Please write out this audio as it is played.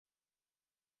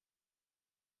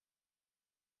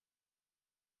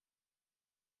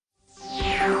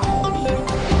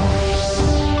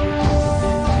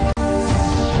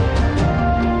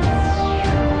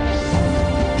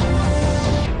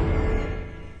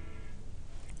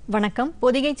வணக்கம்.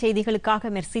 பொதிகை செய்திகளுக்காக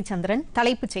மெர்சி சந்திரன்.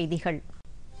 தலைப்புச் செய்திகள்.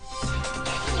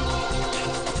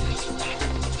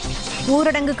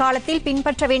 ஊரடங்கு காலத்தில்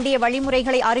பின்பற்ற வேண்டிய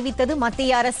வழிமுறைகளை அறிவித்தது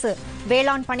மத்திய அரசு.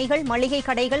 வேளாண் பணிகள், மளிகை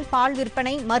கடைகள், பால்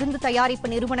விற்பனை, மருந்து தயாரிப்பு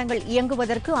நிறுவனங்கள்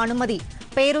இயங்குவதற்கு அனுமதி.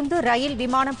 பேருந்து, ரயில்,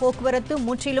 விமான போக்குவரத்து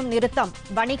முற்றிலும் நிறுத்தம்.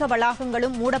 வணிக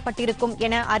வளாகங்களும் மூடப்பட்டிருக்கும்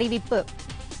என அறிவிப்பு.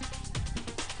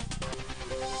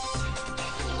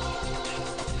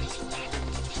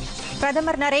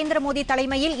 பிரதமர் நரேந்திர மோடி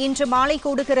தலைமையில் இன்று மாலை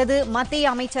கூடுகிறது மத்திய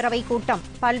அமைச்சரவை கூட்டம்.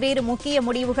 பல்வேறு முக்கிய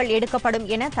முடிவுகள் எடுக்கப்படும்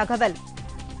என தகவல்.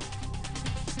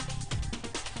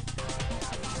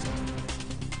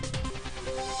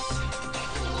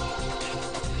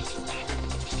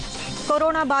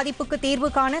 கொரோனா பாதிப்புக்கு தீர்வு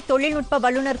காண தொழில்நுட்ப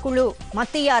வல்லுநர் குழு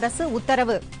மத்திய அரசு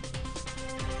உத்தரவு.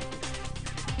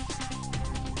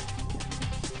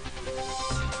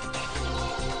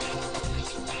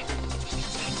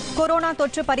 கொரோனா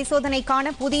தொற்று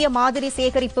பரிசோதனைக்கான புதிய மாதிரி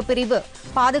சேகரிப்பு பிரிவு.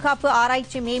 பாதுகாப்பு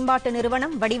ஆராய்ச்சி மேம்பாட்டு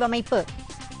நிறுவனம் வடிவமைப்பு.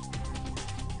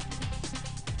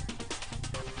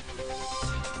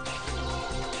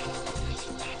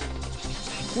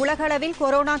 உலகளவில்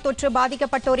கொரோனா தொற்று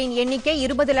பாதிக்கப்பட்டோரின் எண்ணிக்கை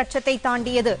 20 லட்சத்தை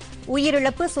தாண்டியது.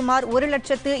 உயிரிழப்பு சுமார்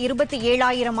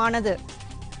 1,27,000 ஆனது.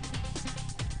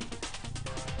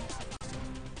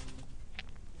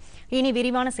 இனி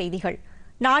விரிவான செய்திகள்.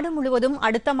 நாடு முழுவதும்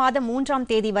அடுத்த மாதம் 3ஆம்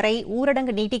தேதி வரை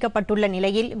ஊரடங்கு நீட்டிக்கப்பட்டுள்ள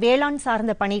நிலையில் வேளாண்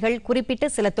சார்ந்த பணிகள், குறிப்பிட்ட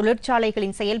சில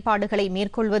தொழிற்சாலைகளின் செயல்பாடுகளை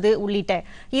மேற்கொள்வது உள்ளிட்ட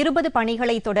 20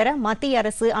 பணிகளை தொடர மத்திய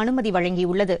அரசு அனுமதி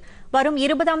வழங்கியுள்ளது. வரும்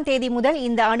 20ஆம் தேதி முதல்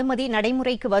இந்த அனுமதி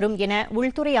நடைமுறைக்கு வரும் என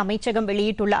உள்துறை அமைச்சகம்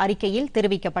வெளியிட்டுள்ள அறிக்கையில்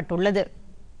தெரிவிக்கப்பட்டுள்ளது.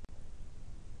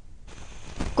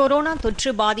 கொரோனா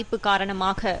தொற்று பாதிப்பு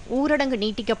காரணமாக ஊரடங்கு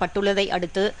நீட்டிக்கப்பட்டுள்ளதை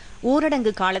அடுத்து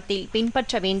ஊரடங்கு காலத்தில்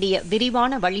பின்பற்ற வேண்டிய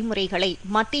விரிவான வழிமுறைகளை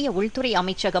மத்திய உள்துறை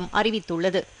அமைச்சகம்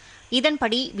அறிவித்துள்ளது.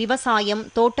 இதன்படி விவசாயம்,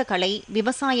 தோட்டக்கலை,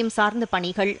 விவசாயம் சார்ந்த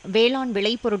பணிகள், வேளாண்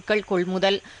விளைபொருட்கள்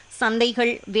கொள்முதல்,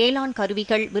 சந்தைகள், வேளாண்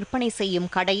கருவிகள் விற்பனை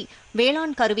செய்யும் கடை,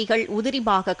 வேளாண் கருவிகள்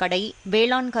உதிரிபாக கடை,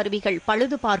 வேளாண் கருவிகள்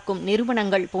பழுது பார்க்கும்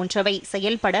நிறுவனங்கள் போன்றவை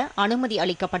செயல்பட அனுமதி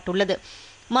அளிக்கப்பட்டுள்ளது.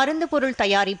 மருந்து பொருள்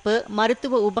தயாரிப்பு,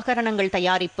 மருத்துவ உபகரணங்கள்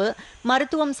தயாரிப்பு,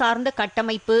 மருத்துவம் சார்ந்த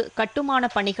கட்டமைப்பு, கட்டுமான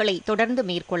பணிகளை தொடர்ந்து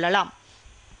மேற்கொள்ளலாம்.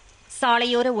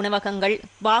 சாலையோர உணவகங்கள்,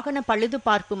 வாகன பழுது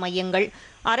பார்ப்பு மையங்கள்,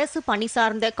 அரசு பணி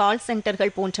சார்ந்த கால்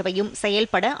சென்டர்கள் போன்றவையும்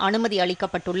செயல்பட அனுமதி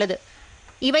அளிக்கப்பட்டுள்ளது.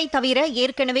 இவை தவிர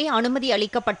ஏற்கனவே அனுமதி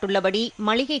அளிக்கப்பட்டுள்ளபடி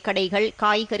மளிகை கடைகள்,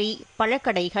 காய்கறி,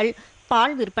 பழக்கடைகள்,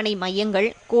 பால் விற்பனை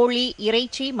மையங்கள், கோழி,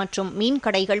 இறைச்சி மற்றும் மீன்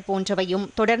கடைகள் போன்றவையும்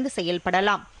தொடர்ந்து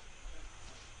செயல்படலாம்.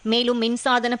 மேலும்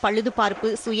மின்சாதன பழுது பார்ப்பு,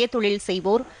 சுய தொழில்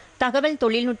செய்வோர், தகவல்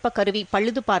தொழில்நுட்ப கருவி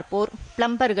பழுது பார்ப்போர்,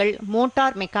 பிளம்பர்கள்,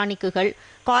 மோட்டார் மெக்கானிக்குகள்,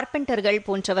 கார்பெண்டர்கள்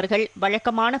போன்றவர்கள்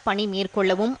வழக்கமான பணி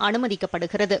மேற்கொள்ளவும்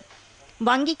அனுமதிக்கப்படுகிறது.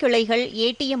 வங்கி கிளைகள்,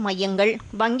 ஏடிஎம் மையங்கள்,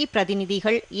 வங்கி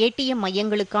பிரதிநிதிகள், ஏடிஎம்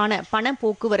மையங்களுக்கான பண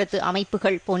போக்குவரத்து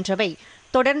அமைப்புகள் போன்றவை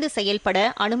தொடர்ந்து செயல்பட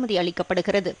அனுமதி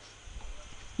அளிக்கப்படுகிறது.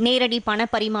 நேரடி பண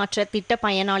பரிமாற்ற திட்ட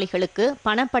பயனாளிகளுக்கு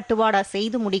பணப்பட்டுவாடா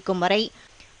செய்து முடிக்கும் வரை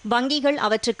வங்கிகள்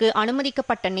அவற்றுக்கு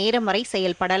அனுமதிக்கப்பட்ட நேரம் வரை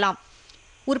செயல்படலாம்.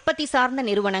 உற்பத்தி சார்ந்த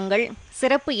நிறுவனங்கள்,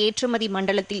 சிறப்பு ஏற்றுமதி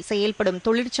மண்டலத்தில் செயல்படும்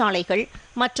தொழிற்சாலைகள்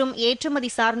மற்றும் ஏற்றுமதி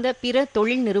சார்ந்த பிற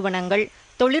தொழில் நிறுவனங்கள்,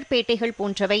 தொழிற்பேட்டைகள்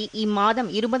போன்றவை இம்மாதம்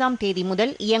 20ஆம் தேதி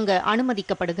முதல் இயங்க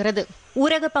அனுமதிக்கப்படுகிறது.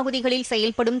 ஊரக பகுதிகளில்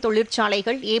செயல்படும்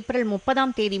தொழிற்சாலைகள் ஏப்ரல்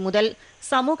 30ஆம் தேதி முதல்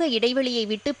சமூக இடைவெளியை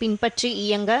விட்டு பின்பற்றி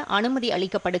இயங்க அனுமதி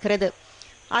அளிக்கப்படுகிறது.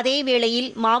 அதேவேளையில்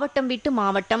மாவட்டம் விட்டு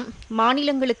மாவட்டம்,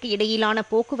 மாநிலங்களுக்கு இடையிலான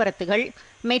போக்குவரத்துகள்,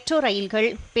 மெட்ரோ ரயில்கள்,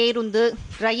 பேருந்து,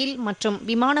 ரயில் மற்றும்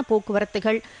விமான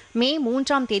போக்குவரத்துகள் மே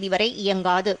 3ஆம் தேதி வரை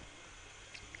இயங்காது.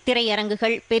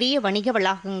 திரையரங்குகள், பெரிய வணிக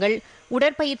வளாகங்கள்,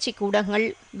 உடற்பயிற்சி கூடங்கள்,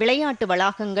 விளையாட்டு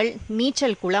வளாகங்கள்,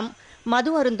 நீச்சல் குளம்,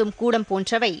 மது அருந்தும் கூடம்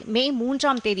போன்றவை மே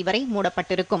 3ஆம் தேதி வரை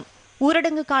மூடப்பட்டிருக்கும்.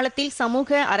 ஊரடங்கு காலத்தில் சமூக,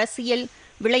 அரசியல்,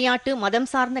 விளையாட்டு,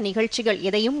 மதம் சார்ந்த நிகழ்ச்சிகள்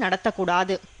எதையும்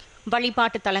நடத்தக்கூடாது.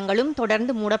 வழிபாட்டு தலங்களும்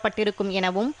தொடர்ந்து மூடப்பட்டிருக்கும்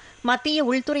எனவும் மத்திய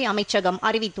உள்துறை அமைச்சகம்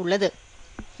அறிவித்துள்ளது.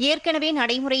 ஏற்கனவே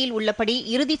நடைமுறையில் உள்ளபடி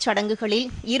இறுதிச் சடங்குகளில்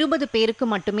 20 பேருக்கு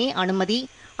மட்டுமே அனுமதி.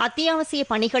 அத்தியாவசிய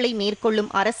பணிகளை மேற்கொள்ளும்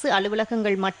அரசு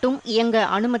அலுவலகங்கள் மட்டும் இயங்க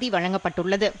அனுமதி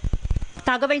வழங்கப்பட்டுள்ளது.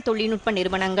 தகவல் தொழில்நுட்ப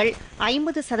நிறுவனங்கள்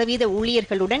 50%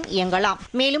 ஊழியர்களுடன் இயங்கலாம்.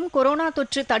 மேலும் கொரோனா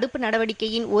தொற்று தடுப்பு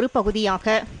நடவடிக்கையின் ஒரு பகுதியாக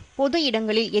பொது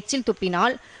இடங்களில் எச்சில்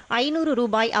துப்பினால் 500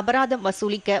 ரூபாய் அபராதம்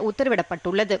வசூலிக்க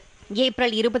உத்தரவிடப்பட்டுள்ளது.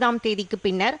 ஏப்ரல் 20ஆம் தேதிக்கு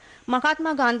பின்னர்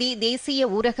மகாத்மா காந்தி தேசிய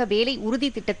ஊரக வேலை உறுதி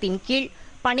திட்டத்தின் கீழ்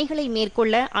பணிகளை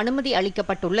மேற்கொள்ள அனுமதி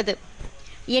அளிக்கப்பட்டுள்ளது.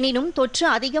 எனினும் தொற்று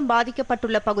அதிகம்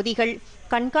பாதிக்கப்பட்டுள்ள பகுதிகள்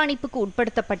கண்காணிப்புக்கு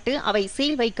உட்படுத்தப்பட்டு அவை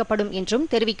சீல் வைக்கப்படும் என்றும்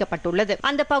தெரிவிக்கப்பட்டுள்ளது.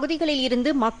 அந்த பகுதிகளில்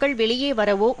இருந்து மக்கள் வெளியே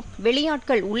வரவோ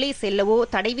வெளியாட்கள் உள்ளே செல்லவோ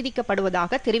தடை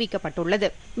விதிக்கப்படுவதாக தெரிவிக்கப்பட்டுள்ளது.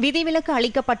 விதிவிலக்கு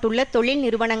அளிக்கப்பட்டுள்ள தொழில்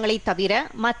நிறுவனங்களை தவிர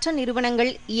மற்ற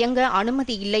நிறுவனங்கள் இயங்க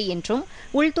அனுமதி இல்லை என்றும்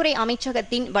உள்துறை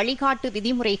அமைச்சகத்தின் வழிகாட்டு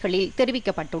விதிமுறைகளில்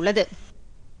தெரிவிக்கப்பட்டுள்ளது.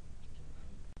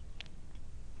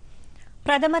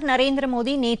 பிரதமர் நரேந்திர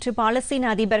மோடி நேற்று பாலஸ்தீன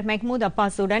அதிபர் மெஹ்மூத்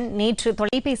அப்பாஸுடன் நேற்று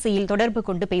தொலைபேசியில் தொடர்பு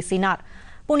கொண்டு பேசினார்.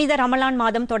 புனித ரமலான்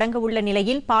மாதம் தொடங்க உள்ள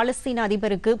நிலையில் பாலஸ்தீன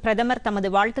அதிபருக்கு பிரதமர் தமது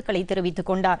வாழ்த்துக்களை தெரிவித்துக்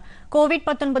கொண்டார்.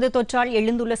 கோவிட்-19 தொற்றால்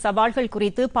எழுந்துள்ள சவால்கள்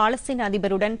குறித்து பாலஸ்தீன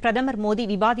அதிபருடன் பிரதமர் மோடி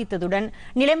விவாதித்ததுடன்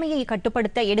நிலைமையை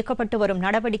கட்டுப்படுத்த எடுக்கப்பட்டு வரும்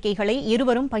நடவடிக்கைகளை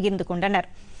இருவரும் பகிர்ந்து கொண்டனர்.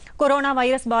 கொரோனா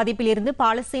வைரஸ் பாதிப்பில் இருந்து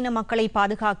பாலஸ்தீன மக்களை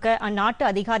பாதுகாக்க அந்நாட்டு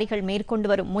அதிகாரிகள் மேற்கொண்டு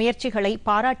வரும் முயற்சிகளை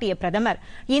பாராட்டிய பிரதமர்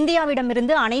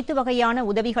இந்தியாவிடமிருந்து அனைத்து வகையான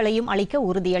உதவிகளையும் அளிக்க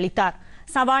உறுதியளித்தார்.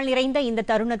 சவால் நிறைந்த இந்த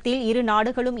தருணத்தில் இரு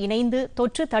நாடுகளும் இணைந்து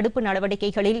தொற்று தடுப்பு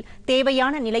நடவடிக்கைகளில்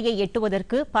தேவையான நிலையை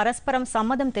எட்டுவதற்கு பரஸ்பரம்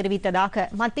சம்மதம் தெரிவித்ததாக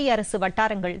மத்திய அரசு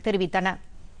வட்டாரங்கள் தெரிவித்தன.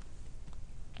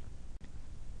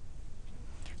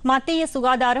 மத்திய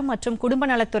சுகாதாரம் மற்றும் குடும்ப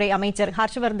நலத்துறை அமைச்சர்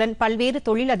ஹர்ஷ்வர்தன் பல்வேறு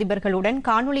தொழிலதிபர்களுடன்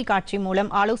காணொலி காட்சி மூலம்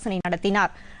ஆலோசனை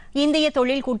நடத்தினார். இந்திய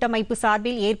தொழில் கூட்டமைப்பு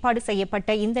சார்பில் ஏற்பாடு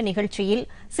செய்யப்பட்ட இந்த நிகழ்ச்சியில்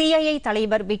சிஐஐ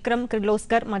தலைவர் விக்ரம்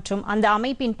கிர்லோஸ்கர் மற்றும் அந்த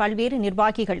அமைப்பின் பல்வேறு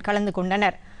நிர்வாகிகள் கலந்து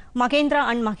கொண்டனர். மகேந்திரா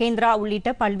அண்ட் மகேந்திரா உள்ளிட்ட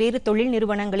பல்வேறு தொழில்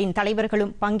நிறுவனங்களின்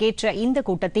தலைவர்களும் பங்கேற்ற இந்த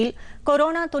கூட்டத்தில்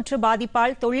கொரோனா தொற்று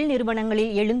பாதிப்பால் தொழில்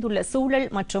நிறுவனங்களில் எழுந்துள்ள சூழல்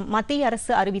மற்றும் மத்திய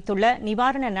அரசு அறிவித்துள்ள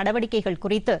நிவாரண நடவடிக்கைகள்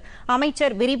குறித்து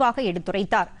அமைச்சர் விரிவாக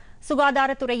எடுத்துரைத்தார்.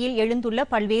 சுகாதாரத்துறையில் எழுந்துள்ள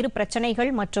பல்வேறு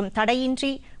பிரச்சினைகள் மற்றும் தடையின்றி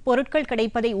பொருட்கள்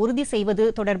கிடைப்பதை உறுதி செய்வது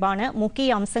தொடர்பான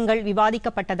முக்கிய அம்சங்கள்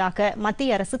விவாதிக்கப்பட்டதாக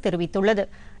மத்திய அரசு தெரிவித்துள்ளது.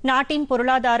 நாட்டின்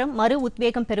பொருளாதாரம் மறு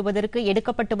உத்வேகம் பெறுவதற்கு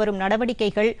எடுக்கப்பட்டு வரும்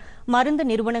நடவடிக்கைகள், மருந்து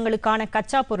நிறுவனங்களுக்கான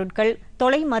கச்சா பொருட்கள்,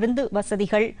 தொலை மருந்து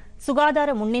வசதிகள்,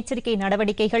 சுகாதார முன்னெச்சரிக்கை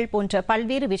நடவடிக்கைகள் போன்ற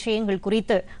பல்வேறு விஷயங்கள்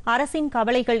குறித்து அரசின்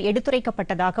கவலைகள்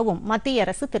எடுத்துரைக்கப்பட்டதாகவும் மத்திய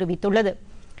அரசு தெரிவித்துள்ளது.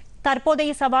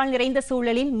 தற்போதைய சவால் நிறைந்த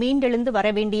சூழலில் மீண்டெழுந்து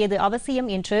வரவேண்டியது அவசியம்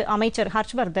என்று அமைச்சர்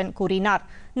ஹர்ஷ்வர்தன் கூறினார்.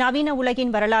 நவீன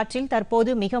உலகின் வரலாற்றில்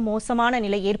தற்போது மிக மோசமான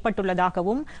நிலை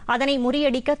ஏற்பட்டுள்ளதாகவும் அதனை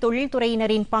முறியடிக்க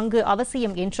தொழில்துறையினரின் பங்கு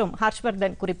அவசியம் என்றும்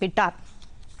ஹர்ஷ்வர்தன் குறிப்பிட்டார்.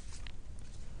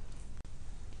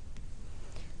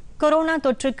 கொரோனா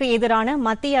தொற்றுக்கு எதிரான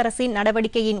மத்திய அரசின்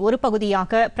நடவடிக்கையின் ஒரு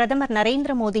பகுதியாக பிரதமர்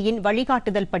நரேந்திர மோடியின்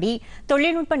வழிகாட்டுதல்படி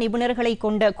தொழில்நுட்ப நிபுணர்களை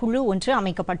கொண்ட குழு ஒன்று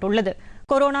அமைக்கப்பட்டுள்ளது.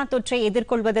 கொரோனா தொற்றை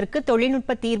எதிர்கொள்வதற்கு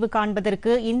தொழில்நுட்ப தீர்வு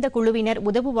காண்பதற்கு இந்த குழுவினர்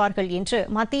உதவுவார்கள் என்று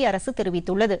மத்திய அரசு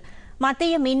தெரிவித்துள்ளது.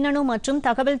 மத்திய மின்னணு மற்றும்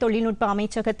தகவல் தொழில்நுட்ப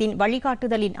அமைச்சகத்தின்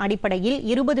வழிகாட்டுதலின் அடிப்படையில்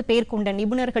 20 பேர் கொண்ட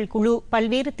நிபுணர்கள் குழு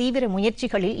பல்வேறு தீவிர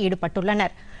முயற்சிகளில்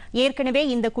ஈடுபட்டுள்ளனர். ஏற்கனவே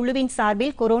இந்த குழுவின்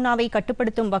சார்பில் கொரோனாவை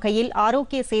கட்டுப்படுத்தும் வகையில்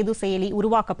ஆரோக்கிய சேது செயலி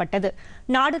உருவாக்கப்பட்டது.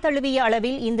 நாடு தழுவிய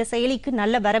அளவில் இந்த செயலிக்கு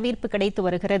நல்ல வரவேற்பு கிடைத்து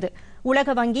வருகிறது.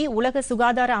 உலக வங்கி, உலக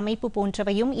சுகாதார அமைப்பு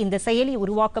போன்றவையும் இந்த செயலி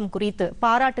உருவாக்கம் குறித்து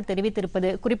பாராட்டு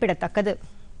தெரிவித்திருப்பது குறிப்பிடத்தக்கது.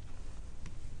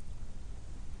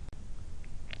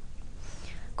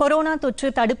 கொரோனா தொற்று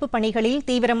தடுப்பு பணிகளில்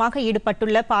தீவிரமாக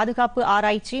ஈடுபட்டுள்ள பாதுகாப்பு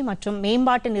ஆராய்ச்சி மற்றும்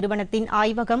மேம்பாட்டு நிறுவனத்தின்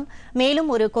ஆய்வகம் மேலும்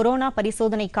ஒரு கொரோனா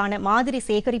பரிசோதனைக்கான மாதிரி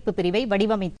சேகரிப்பு பிரிவை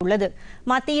வடிவமைத்துள்ளது.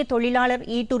 மத்திய தொழிலாளர்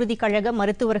ஈட்டுறுதி கழக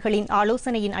மருத்துவர்களின்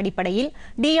ஆலோசனையின் அடிப்படையில்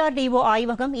DRDO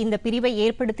ஆய்வகம் இந்த பிரிவை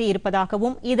ஏற்படுத்தி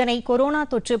இருப்பதாகவும் இதனை கொரோனா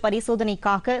தொற்று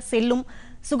பரிசோதனைக்காக செல்லும்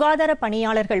சுகாதார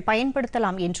பணியாளர்கள்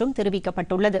பயன்படுத்தலாம் என்றும்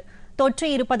தெரிவிக்கப்பட்டுள்ளது. தொற்று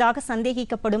இருப்பதாக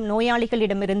சந்தேகிக்கப்படும்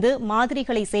நோயாளிகளிடமிருந்து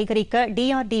மாதிரிகளை சேகரிக்க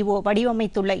DRDO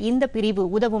வடிவமைத்துள்ள இந்த பிரிவு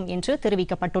உதவும் என்று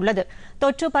தெரிவிக்கப்பட்டுள்ளது.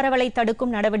 தொற்று பரவலை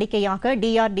தடுக்கும் நடவடிக்கையாக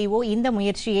DRDO இந்த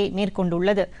முயற்சியை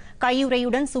மேற்கொண்டுள்ளது.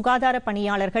 கையுறையுடன் சுகாதார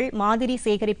பணியாளர்கள் மாதிரி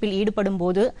சேகரிப்பில் ஈடுபடும்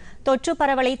போது தொற்று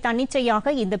பரவலை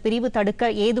தன்னிச்சையாக இந்த பிரிவு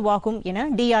தடுக்க ஏதுவாகும் என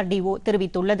DRDO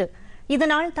தெரிவித்துள்ளது.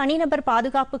 இதனால் தனிநபர்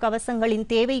பாதுகாப்பு கவசங்களின்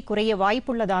தேவை குறைய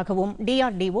வாய்ப்புள்ளதாகவும்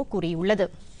DRDO கூறியுள்ளது.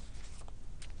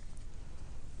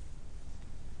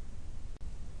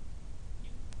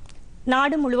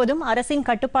 நாடு முழுவதும் அரசின்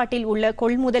கட்டுப்பாட்டில் உள்ள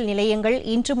கொள்முதல் நிலையங்கள்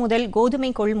இன்று முதல்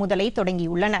கோதுமை கொள்முதலை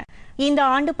தொடங்கியுள்ளன. இந்த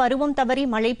ஆண்டு பருவம் தவறி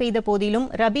மழை பெய்த போதிலும்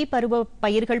ரபி பருவ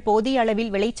பயிர்கள் போதிய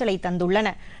அளவில் விளைச்சலை தந்துள்ளன.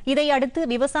 இதையடுத்து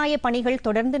விவசாய பணிகள்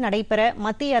தொடர்ந்து நடைபெற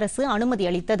மத்திய அரசு அனுமதி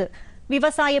அளித்தது.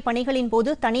 விவசாய பணிகளின்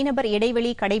போது தனிநபர்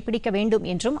இடைவெளி கடைபிடிக்க வேண்டும்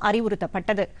என்றும்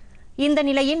அறிவுறுத்தப்பட்டது. இந்த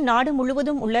நிலையில் நாடு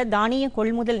முழுவதும் உள்ள தானிய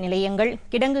கொள்முதல் நிலையங்கள்,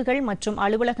 கிடங்குகள் மற்றும்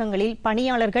அலுவலகங்களில்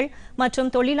பணியாளர்கள் மற்றும்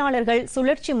தொழிலாளர்கள்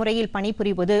சுழற்சி முறையில்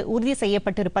பணிபுரிவது உறுதி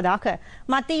செய்யப்பட்டிருப்பதாக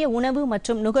மத்திய உணவு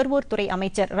மற்றும் நுகர்வோர் துறை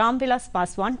அமைச்சர் ராம்விலாஸ்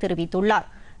பாஸ்வான் தெரிவித்துள்ளார்.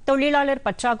 தொழிலாளர்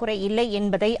பற்றாக்குறை இல்லை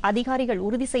என்பதை அதிகாரிகள்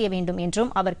உறுதி செய்ய வேண்டும்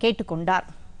என்றும் அவர் கேட்டுக் கொண்டார்.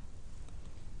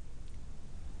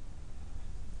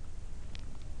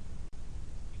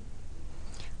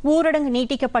 ஊரடங்கு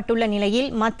நீட்டிக்கப்பட்டுள்ள நிலையில்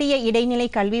மத்திய இடைநிலை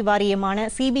கல்வி வாரியமான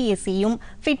CBSEயும்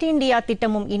ஃபிட் இண்டியா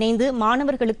திட்டமும் இணைந்து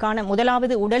மாணவர்களுக்கான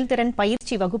முதலாவது உடல்திறன்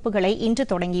பயிற்சி வகுப்புகளை இன்று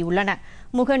தொடங்கியுள்ளன.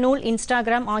 முகநூல்,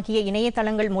 இன்ஸ்டாகிராம் ஆகிய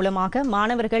இணையதளங்கள் மூலமாக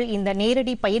மாணவர்கள் இந்த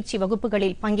நேரடி பயிற்சி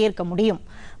வகுப்புகளில் பங்கேற்க முடியும்.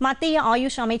 மத்திய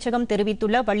ஆயுஷ் அமைச்சகம்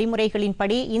தெரிவித்துள்ள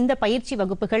வழிமுறைகளின்படி இந்த பயிற்சி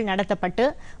வகுப்புகள் நடத்தப்பட்டு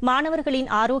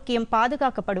மாணவர்களின் ஆரோக்கியம்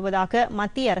பாதுகாக்கப்படுவதாக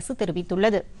மத்திய அரசு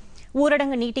தெரிவித்துள்ளது.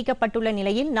 ஊரடங்கு நீட்டிக்கப்பட்டுள்ள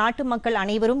நிலையில் நாட்டு மக்கள்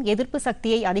அனைவரும் எதிர்ப்பு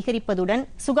சக்தியை அதிகரிப்பதுடன்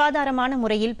சுகாதாரமான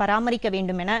முறையில் பராமரிக்க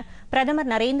வேண்டும் என பிரதமர்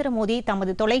நரேந்திர மோடி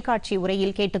தமது தொலைக்காட்சி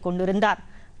உரையில் கேட்டுக் கொண்டிருந்தார்.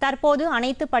 தற்போது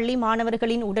அனைத்து பள்ளி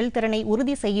மாணவர்களின் உடல் திறனை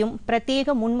உறுதி செய்யும்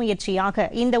பிரத்யேக முன்முயற்சியாக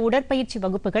இந்த உடற்பயிற்சி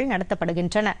வகுப்புகள்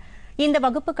நடத்தப்படுகின்றன. இந்த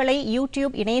வகுப்புகளை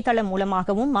யூடியூப் இணையதளம்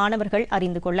மூலமாகவும் மாணவர்கள்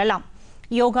அறிந்து கொள்ளலாம்.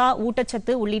 யோகா,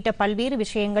 ஊட்டச்சத்து உள்ளிட்ட பல்வேறு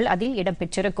விஷயங்கள் அதில்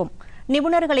இடம்பெற்றிருக்கும்.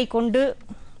 நிபுணர்களை கொண்டு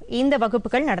இந்த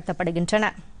வகுப்புகள் நடத்தப்படுகின்றன.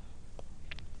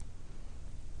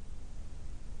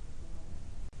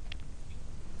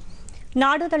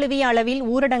 நாடு தழுவிய அளவில்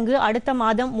ஊரடங்கு அடுத்த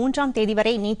மாதம் 3ஆம் தேதி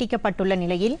வரை நீட்டிக்கப்பட்டுள்ள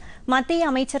நிலையில் மத்திய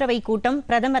அமைச்சரவை கூட்டம்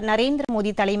பிரதமர் நரேந்திர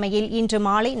மோடி தலைமையில் இன்று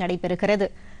மாலை நடைபெறுகிறது.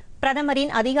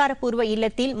 பிரதமரின் அதிகாரப்பூர்வ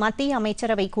இல்லத்தில் மத்திய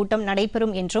அமைச்சரவை கூட்டம்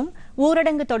நடைபெறும் என்றும்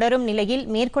ஊரடங்கு தொடரும் நிலையில்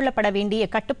மேற்கொள்ளப்பட வேண்டிய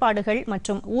கட்டுப்பாடுகள்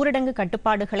மற்றும் ஊரடங்கு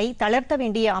கட்டுப்பாடுகளை தளர்த்த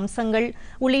வேண்டிய அம்சங்கள்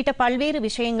உள்ளிட்ட பல்வேறு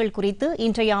விஷயங்கள் குறித்து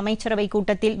இன்றைய அமைச்சரவை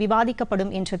கூட்டத்தில்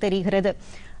விவாதிக்கப்படும் என்று தெரிகிறது.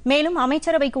 மேலும்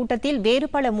அமைச்சரவை கூட்டத்தில் வேறு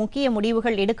பல முக்கிய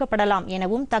முடிவுகள் எடுக்கப்படலாம்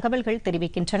எனவும் தகவல்கள்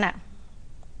தெரிவிக்கின்றன.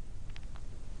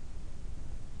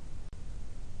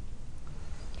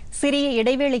 சிறிய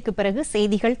இடைவேளைக்கு பிறகு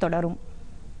செய்திகள் தொடரும்.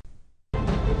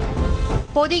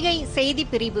 பொதிகை செய்தி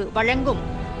பிரிவு வழங்கும்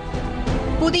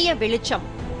புதிய வெளிச்சம்.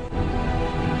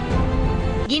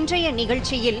 இன்றைய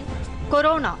நிகழ்ச்சியில்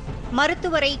கொரோனா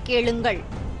மருத்துவரை கேளுங்கள்.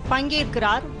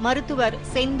 பங்கேற்கிறார் மருத்துவர்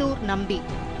செந்தூர் நம்பி.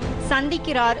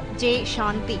 சந்திக்கிறார் ஜே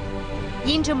சாந்தி.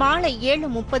 இன்று மாலை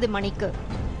 7:30 மணிக்கு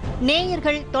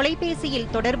நேயர்கள்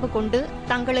தொலைபேசியில் தொடர்பு கொண்டு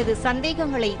தங்களது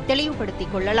சந்தேகங்களை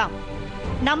தெளிவுபடுத்திக் கொள்ளலாம்.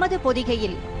 நமது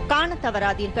பொதிகையில் காண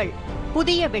தவறாதீர்கள்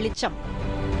புதிய வெளிச்சம்.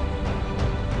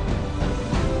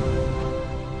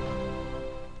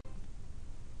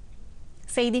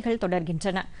 செய்திகள்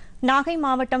தொடர்கின்றன. நாகை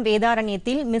மாவட்டம்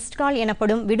வேதாரண்யத்தில் மிஸ்ட்கால்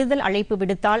எனப்படும் விடுதல் அழைப்பு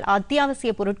விடுத்தால்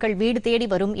அத்தியாவசிய பொருட்கள் வீடு தேடி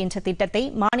வரும் என்ற திட்டத்தை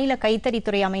மாநில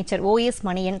கைத்தறித்துறை அமைச்சர் OS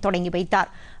மணியன் தொடங்கி வைத்தார்.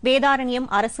 வேதாரண்யம்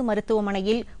அரசு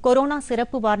மருத்துவமனையில் கொரோனா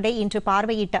சிறப்பு வார்டை இன்று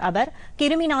பார்வையிட்ட அவர்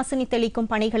கிருமி நாசினி தெளிக்கும்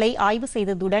பணிகளை ஆய்வு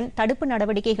செய்ததுடன் தடுப்பு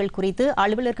நடவடிக்கைகள் குறித்து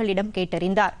அலுவலர்களிடம்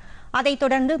கேட்டறிந்தார். அதைத்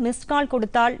தொடர்ந்து மிஸ்ட்கால்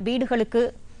கொடுத்தால் வீடுகளுக்கு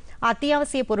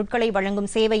அத்தியாவசிய பொருட்களை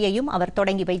வழங்கும் சேவையையும் அவர்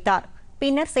தொடங்கி வைத்தார்.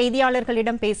 பின்னர்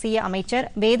செய்தியாளர்களிடம் பேசிய அமைச்சர்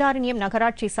வேதாரண்யம்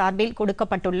நகராட்சி சார்பில்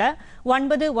கொடுக்கப்பட்டுள்ள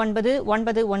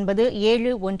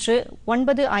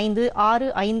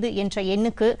 9999719565 என்ற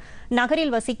எண்ணுக்கு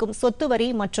நகரில் வசிக்கும் சொத்து வரி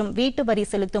மற்றும் வீட்டு வரி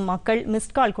செலுத்தும் மக்கள்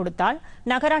மிஸ்ட்கால் கொடுத்தால்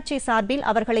நகராட்சி சார்பில்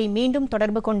அவர்களை மீண்டும்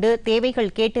தொடர்பு கொண்டு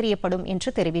தேவைகள் கேட்டறியப்படும்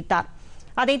என்று தெரிவித்தார்.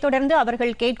 அதைத் தொடர்ந்து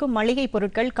அவர்கள் கேட்கும் மளிகை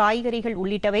பொருட்கள், காய்கறிகள்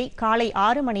உள்ளிட்டவை காலை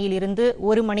 6 மணியிலிருந்து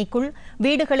 1 மணிக்குள்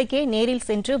வீடுகளுக்கே நேரில்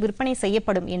சென்று விற்பனை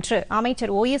செய்யப்படும் என்று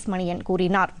அமைச்சர் OS மணியன்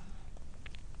கூறினார்.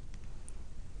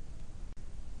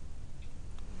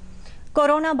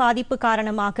 கொரோனா பாதிப்பு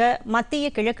காரணமாக மத்திய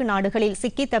கிழக்கு நாடுகளில்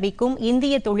சிக்கித் தவிக்கும்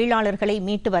இந்திய தொழிலாளர்களை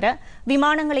மீட்டு வர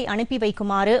விமானங்களை அனுப்பி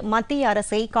வைக்குமாறு மத்திய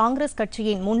அரசை காங்கிரஸ்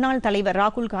கட்சியின் முன்னாள் தலைவர்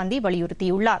ராகுல் காந்தி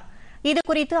வலியுறுத்தியுள்ளார்.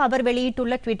 இதுகுறித்து அவர்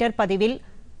வெளியிட்டுள்ள டுவிட்டர் பதிவில்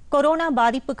கொரோனா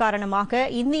பாதிப்பு காரணமாக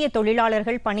இந்திய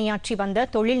தொழிலாளர்கள் பணியாற்றி வந்த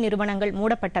தொழில் நிறுவனங்கள்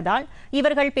மூடப்பட்டதால்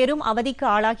இவர்கள் பெரும் அவதிக்கு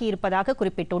ஆளாகியிருப்பதாக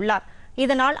குறிப்பிட்டுள்ளார்.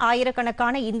 இதனால்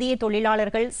ஆயிரக்கணக்கான இந்திய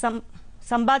தொழிலாளர்கள்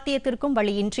சம்பாத்தியத்திற்கும்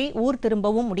வழியின்றி ஊர்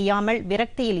திரும்பவும் முடியாமல்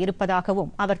விரக்தியில்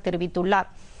இருப்பதாகவும் அவர் தெரிவித்துள்ளார்.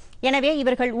 எனவே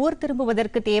இவர்கள் ஊர்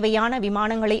திரும்புவதற்கு தேவையான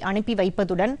விமானங்களை அனுப்பி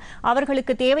வைப்பதுடன்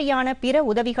அவர்களுக்கு தேவையான பிற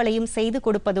உதவிகளையும் செய்து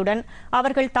கொடுப்பதுடன்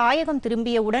அவர்கள் தாயகம்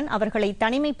திரும்பியவுடன் அவர்களை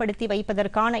தனிமைப்படுத்தி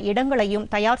வைப்பதற்கான இடங்களையும்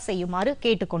தயார் செய்யுமாறு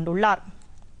கேட்டுக் கொண்டுள்ளார்.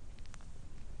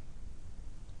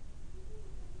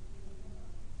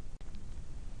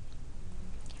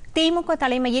 திமுக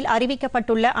தலைமையில்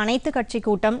அறிவிக்கப்பட்டுள்ள அனைத்து கட்சி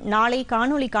கூட்டம் நாளை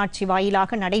காணொலி காட்சி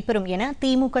வாயிலாக நடைபெறும் என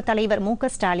திமுக தலைவர் மு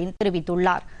க ஸ்டாலின்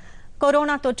தெரிவித்துள்ளார்.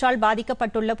 கொரோனா தொற்றால்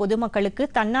பாதிக்கப்பட்டுள்ள பொதுமக்களுக்கு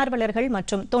தன்னார்வலர்கள்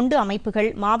மற்றும் தொண்டு அமைப்புகள்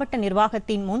மாவட்ட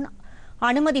நிர்வாகத்தின் முன்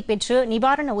அனுமதி பெற்று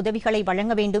நிவாரண உதவிகளை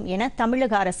வழங்க வேண்டும் என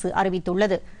தமிழக அரசு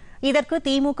அறிவித்துள்ளது. இதற்கு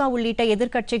திமுக உள்ளிட்ட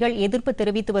எதிர்க்கட்சிகள் எதிர்ப்பு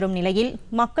தெரிவித்து வரும் நிலையில்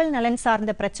மக்கள் நலன்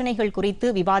சார்ந்த பிரச்சினைகள் குறித்து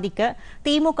விவாதிக்க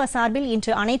திமுக சார்பில்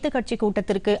இன்று அனைத்து கட்சி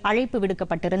கூட்டத்திற்கு அழைப்பு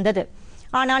விடுக்கப்பட்டிருந்தது.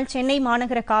 ஆனால் சென்னை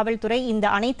மாநகர காவல்துறை இந்த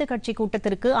அனைத்து கட்சி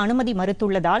கூட்டத்திற்கு அனுமதி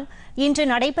மறுத்துள்ளதால் இன்று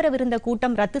நடைபெறவிருந்த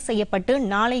கூட்டம் ரத்து செய்யப்பட்டு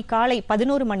நாளை காலை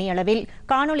 11 மணி அளவில்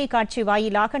காணொலி காட்சி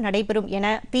வாயிலாக நடைபெறும்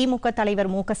என திமுக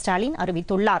தலைவர் மு க ஸ்டாலின்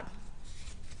அறிவித்துள்ளார்.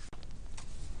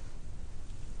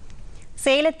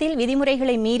 சேலத்தில்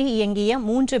விதிமுறைகளை மீறி இயங்கிய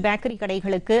 3 பேக்கரி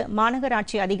கடைகளுக்கு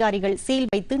மாநகராட்சி அதிகாரிகள் சீல்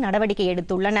வைத்து நடவடிக்கை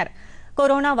எடுத்துள்ளனர்.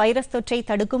 கொரோனா வைரஸ் தொற்றை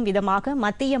தடுக்கும் விதமாக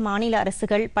மத்திய மாநில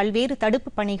அரசுகள் பல்வேறு தடுப்பு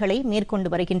பணிகளை மேற்கொண்டு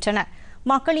வருகின்றன.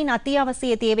 மக்களின்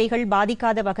அத்தியாவசிய தேவைகள்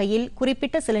பாதிக்காத வகையில்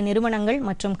குறிப்பிட்ட சில நிறுவனங்கள்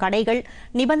மற்றும் கடைகள்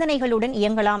நிபந்தனைகளுடன்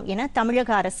இயங்கலாம் என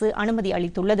தமிழக அரசு அனுமதி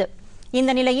அளித்துள்ளது.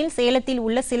 இந்த நிலையில் சேலத்தில்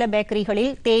உள்ள சில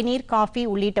பேக்கரிகளில் தேநீர், காஃபி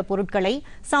உள்ளிட்ட பொருட்களை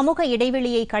சமூக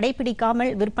இடைவெளியை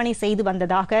கடைபிடிக்காமல் விற்பனை செய்து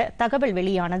வந்ததாக தகவல்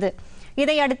வெளியானது.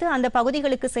 இதையடுத்து அந்த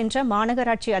பகுதிகளுக்கு சென்ற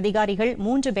மாநகராட்சி அதிகாரிகள்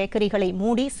 3 பேக்கரிகளை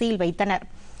மூடி சீல் வைத்தனர்.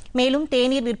 மேலும்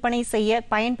தேநீர் விற்பனை செய்ய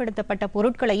பயன்படுத்தப்பட்ட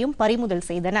பொருட்களையும் பறிமுதல்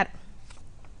செய்தனர்.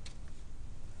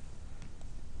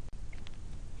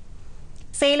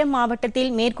 சேலம்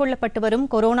மாவட்டத்தில் மேற்கொள்ளப்பட்டு வரும்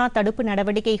கொரோனா தடுப்பு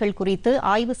நடவடிக்கைகள் குறித்து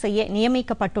ஆய்வு செய்ய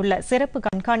நியமிக்கப்பட்டுள்ள சிறப்பு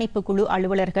கண்காணிப்பு குழு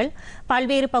அலுவலர்கள்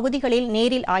பல்வேறு பகுதிகளில்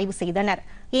நேரில் ஆய்வு செய்தனர்.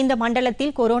 இந்த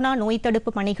மண்டலத்தில் கொரோனா நோய்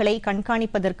தடுப்பு பணிகளை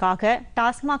கண்காணிப்பதற்காக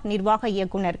டாஸ்மாக் நிர்வாக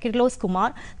இயக்குநர்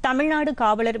கிர்லோஸ்குமார், தமிழ்நாடு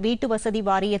காவலர் வீட்டு வசதி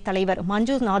வாரிய தலைவர்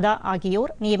மஞ்சுநாதா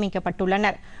ஆகியோர்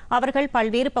நியமிக்கப்பட்டுள்ளனர். அவர்கள்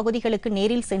பல்வேறு பகுதிகளுக்கு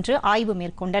நேரில் சென்று ஆய்வு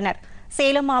மேற்கொண்டனர்.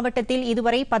 சேலம் மாவட்டத்தில்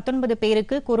இதுவரை 19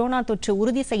 பேருக்கு கொரோனா தொற்று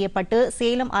உறுதி செய்யப்பட்டு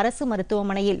சேலம் அரசு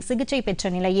மருத்துவமனையில் சிகிச்சை பெற்ற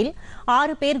நிலையில்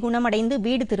 6 பேர் குணமடைந்து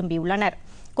வீடு திரும்பியுள்ளனர்.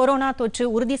 கொரோனா தொற்று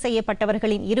உறுதி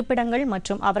செய்யப்பட்டவர்களின் இருப்பிடங்கள்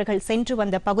மற்றும் அவர்கள் சென்று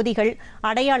வந்த பகுதிகள்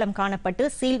அடையாளம் காணப்பட்டு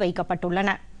சீல் வைக்கப்பட்டுள்ளன.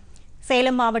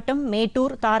 சேலம் மாவட்டம்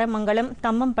மேட்டூர், தாரமங்கலம்,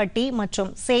 தம்மம்பட்டி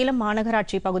மற்றும் சேலம்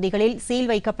மாநகராட்சி பகுதிகளில் சீல்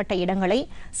வைக்கப்பட்ட இடங்களை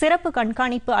சிறப்பு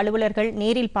கண்காணிப்பு அலுவலர்கள்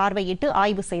நேரில் பார்வையிட்டு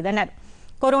ஆய்வு செய்தனர்.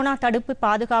 கொரோனா தடுப்பு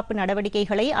பாதுகாப்பு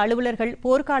நடவடிக்கைகளை அலுவலர்கள்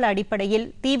போர்க்கால அடிப்படையில்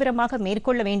தீவிரமாக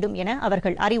மேற்கொள்ள வேண்டும் என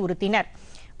அவர்கள் அறிவுறுத்தினர்.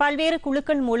 பல்வேறு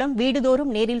குழுக்கள் மூலம்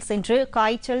வீடுதோறும் நேரில் சென்று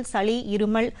காய்ச்சல், சளி,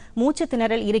 இருமல், மூச்சு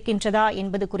திணறல் இருக்கின்றதா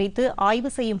என்பது குறித்து ஆய்வு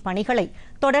செய்யும் பணிகளை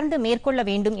தொடர்ந்து மேற்கொள்ள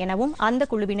வேண்டும் எனவும் அந்த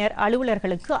குழுவினர்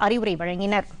அலுவலர்களுக்கு அறிவுரை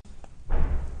வழங்கினர்.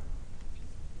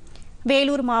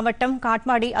 வேலூர் மாவட்டம்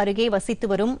காட்பாடி அருகே வசித்து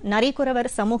வரும் நரிக்குறவர்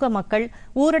சமூக மக்கள்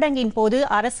ஊரடங்கின் போது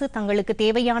அரசு தங்களுக்கு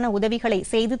தேவையான உதவிகளை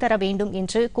செய்து தர வேண்டும்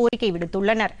என்று கோரிக்கை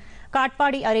விடுத்துள்ளனர்.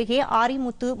 காட்பாடி அருகே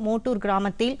ஆரிமுத்து மோட்டூர்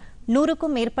கிராமத்தில்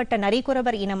 100க்கும் மேற்பட்ட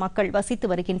நரிக்குறவர் இன மக்கள் வசித்து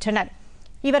வருகின்றனர்.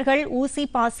 இவர்கள் ஊசி,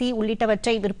 பாசி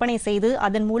உள்ளிட்டவற்றை விற்பனை செய்து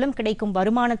அதன் மூலம் கிடைக்கும்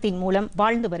வருமானத்தின் மூலம்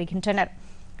வாழ்ந்து வருகின்றனர்.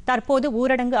 தற்போது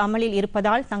ஊரடங்கு அமலில்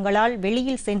இருப்பதால் தங்களால்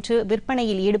வெளியில் சென்று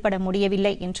விற்பனையில் ஈடுபட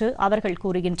முடியவில்லை என்று அவர்கள்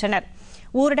கூறுகின்றனர்.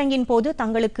 ஊரடங்கின் போது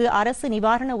தங்களுக்கு அரசு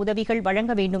நிவாரண உதவிகள்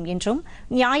வழங்க வேண்டும் என்றும்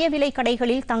நியாய விலை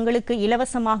கடைகளில் தங்களுக்கு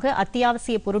இலவசமாக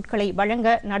அத்தியாவசிய பொருட்களை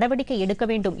வழங்க நடவடிக்கை எடுக்க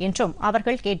வேண்டும் என்றும்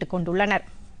அவர்கள் கேட்டுக் கொண்டுள்ளனர்.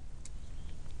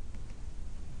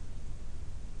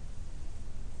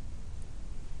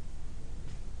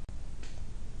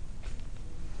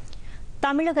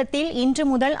 தமிழகத்தில் இன்று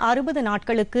முதல் 60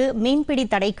 நாட்களுக்கு மீன்பிடி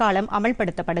தடைக்காலம்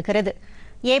அமல்படுத்தப்படுகிறது.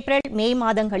 ஏப்ரல், மே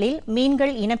மாதங்களில்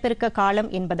மீன்கள் இனப்பெருக்க காலம்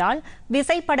என்பதால்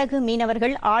விசைப்படகு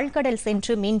மீனவர்கள் ஆழ்கடல்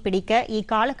சென்று மீன்பிடிக்க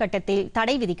இக்காலகட்டத்தில்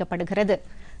தடை விதிக்கப்படுகிறது.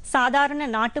 சாதாரண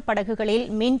நாட்டு படகுகளில்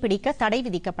மீன்பிடிக்க தடை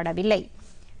விதிக்கப்படவில்லை.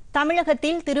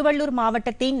 தமிழகத்தில் திருவள்ளூர்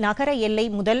மாவட்டத்தின் நகர எல்லை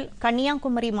முதல்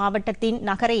கன்னியாகுமரி மாவட்டத்தின்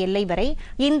நகர எல்லை வரை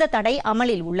இந்த தடை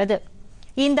அமலில் உள்ளது.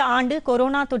 இந்த ஆண்டு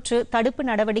கொரோனா தொற்று தடுப்பு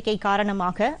நடவடிக்கை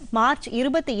காரணமாக மார்ச்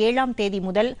 27ஆம் தேதி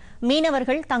முதல்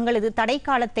மீனவர்கள் தங்களது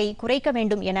தடைக்காலத்தை குறைக்க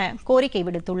வேண்டும் என கோரிக்கை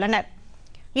விடுத்துள்ளனர்.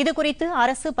 இதுகுறித்து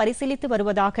அரசு பரிசீலித்து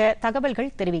வருவதாக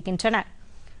தகவல்கள் தெரிவிக்கின்றன.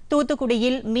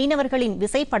 தூத்துக்குடியில் மீனவர்களின்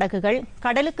விசைப்படகுகள்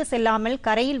கடலுக்கு செல்லாமல்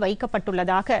கரையில்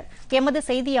வைக்கப்பட்டுள்ளதாக எமது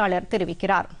செய்தியாளர்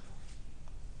தெரிவிக்கிறார்.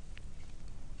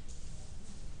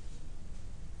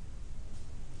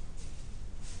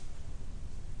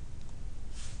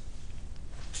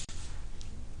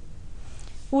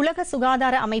 உலக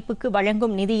சுகாதார அமைப்புக்கு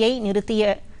வழங்கும் நிதியை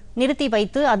நிறுத்தி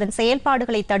வைத்து அதன்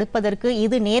செயல்பாடுகளை தடுப்பதற்கு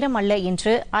இது நேரம் அல்ல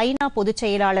என்று ஐநா பொதுச்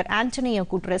செயலாளர் ஆண்டனியோ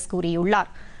குட்ரஸ் கூறியுள்ளார்.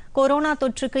 கொரோனா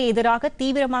தொற்றுக்கு எதிராக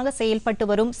தீவிரமாக செயல்பட்டு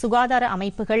வரும் சுகாதார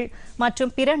அமைப்புகள்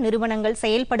மற்றும் பிற நிறுவனங்கள்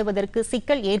செயல்படுவதற்கு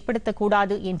சிக்கல்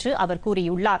ஏற்படுத்தக்கூடாது என்று அவர்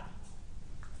கூறியுள்ளார்.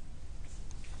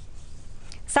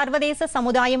 சர்வதேச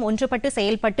சமுதாயம் ஒன்றுபட்டு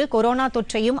செயல்பட்டு கொரோனா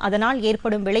தொற்றையும் அதனால்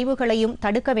ஏற்படும் விளைவுகளையும்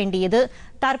தடுக்க வேண்டியது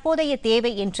தற்போதைய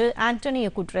தேவை என்று ஆண்டனியோ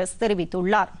குட்ரஸ்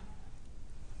தெரிவித்துள்ளார்.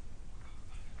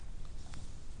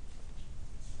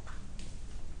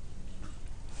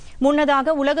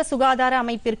 முன்னதாக உலக சுகாதார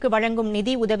அமைப்பிற்கு வழங்கும்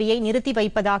நிதி உதவியை நிறுத்தி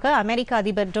வைப்பதாக அமெரிக்க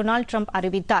அதிபர் டொனால்டு டிரம்ப்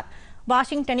அறிவித்தார்.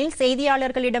 வாஷிங்டனில்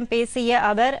செய்தியாளர்களிடம் பேசிய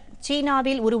அவர்,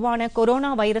 சீனாவில் உருவான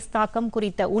கொரோனா வைரஸ் தாக்கம்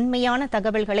குறித்த உண்மையான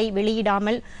தகவல்களை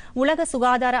வெளியிடாமல் உலக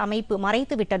சுகாதார அமைப்பு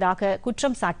மறைத்துவிட்டதாக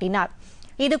குற்றம் சாட்டினார்.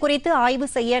 இதுகுறித்து ஆய்வு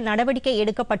செய்ய நடவடிக்கை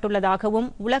எடுக்கப்பட்டுள்ளதாகவும்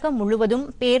உலகம் முழுவதும்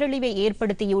பேரழிவை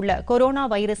ஏற்படுத்தியுள்ள கொரோனா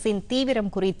வைரஸின்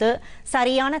தீவிரம் குறித்து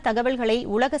சரியான தகவல்களை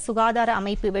உலக சுகாதார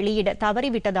அமைப்பு வெளியிட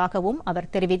தவறிவிட்டதாகவும்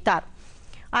அவர் தெரிவித்தார்.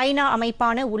 ஐநா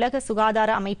அமைப்பான உலக சுகாதார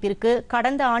அமைப்பிற்கு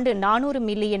கடந்த ஆண்டு $400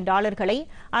 மில்லியன்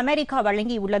அமெரிக்கா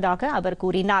வழங்கியுள்ளதாக அவர்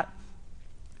கூறினார்.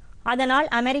 அதனால்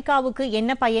அமெரிக்காவுக்கு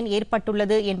என்ன பயன்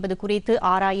ஏற்பட்டுள்ளது என்பது குறித்து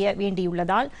ஆராய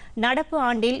வேண்டியுள்ளதால் நடப்பு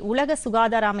ஆண்டில் உலக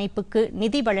சுகாதார அமைப்புக்கு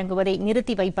நிதி வழங்குவதை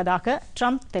நிறுத்தி வைப்பதாக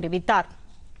ட்ரம்ப் தெரிவித்தார்.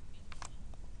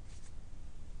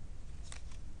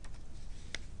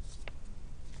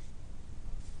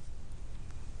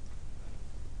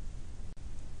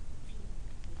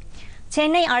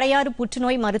 சென்னை அடையாறு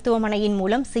புற்றுநோய் மருத்துவமனையின்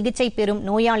மூலம் சிகிச்சை பெறும்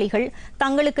நோயாளிகள்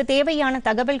தங்களுக்கு தேவையான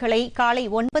தகவல்களை காலை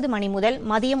 9 மணி முதல்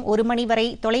மதியம் 1 மணி வரை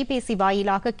தொலைபேசி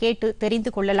வாயிலாக கேட்டு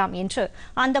தெரிந்து கொள்ளலாம் என்று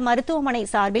அந்த மருத்துவமனை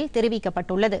சார்பில்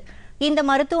தெரிவிக்கப்பட்டுள்ளது. இந்த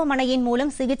மருத்துவமனையின்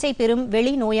மூலம் சிகிச்சை பெறும்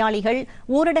வெளி நோயாளிகள்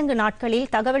ஊரடங்கு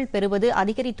நாட்களில் தகவல் பெறுவது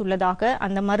அதிகரித்துள்ளதாக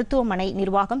அந்த மருத்துவமனை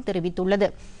நிர்வாகம் தெரிவித்துள்ளது.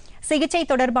 சிகிச்சை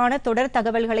தொடர்பான தொடர்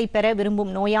தகவல்களை பெற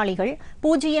விரும்பும் நோயாளிகள்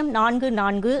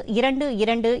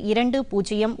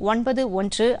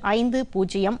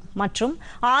 0442209150 மற்றும்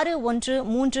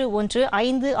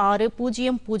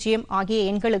 61315600 ஆகிய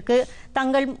எண்களுக்கு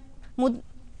தங்கள்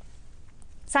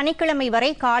சனிக்கிழமை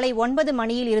வரை காலை 9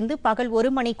 மணியில் இருந்து பகல்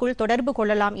 1 மணிக்குள் தொடர்பு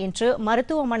கொள்ளலாம் என்று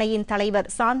மருத்துவமனையின்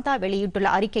தலைவர் சாந்தா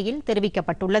வெளியிட்டுள்ள அறிக்கையில்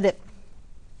தெரிவிக்கப்பட்டுள்ளது.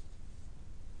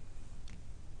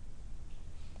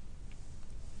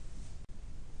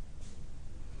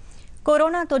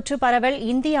 கொரோனா தொற்று பரவல்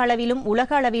இந்திய அளவிலும் உலக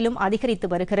அளவிலும் அதிகரித்து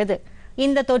வருகிறது.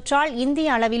 இந்த தொற்றால் இந்திய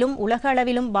அளவிலும் உலக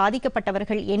அளவிலும்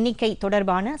பாதிக்கப்பட்டவர்கள் எண்ணிக்கை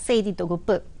தொடர்பான செய்தி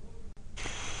தொகுப்பு.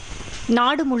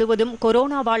 நாடு முழுவதும்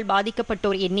கொரோனாவால்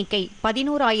பாதிக்கப்பட்டோர் எண்ணிக்கை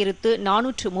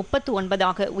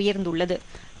 11,439 உயர்ந்துள்ளது.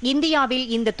 இந்தியாவில்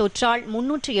இந்த தொற்றால்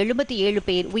 377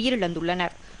 பேர்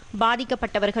உயிரிழந்துள்ளனர்.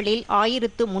 பாதிக்கப்பட்டவர்களில்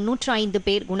 1,305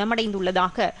 பேர்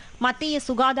குணமடைந்துள்ளதாக மத்திய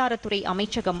சுகாதாரத்துறை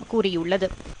அமைச்சகம் கூறியுள்ளது.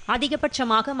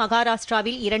 அதிகபட்சமாக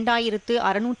மகாராஷ்டிராவில்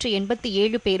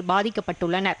 2,687 பேர்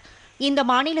பாதிக்கப்பட்டுள்ளனர். இந்த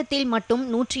மாநிலத்தில் மட்டும்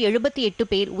 178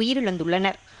 பேர்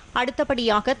உயிரிழந்துள்ளனர்.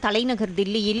 அடுத்தபடியாக தலைநகர்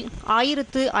தில்லியில்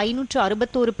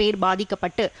 1,561 பேர்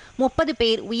பாதிக்கப்பட்டு 30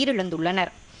 பேர்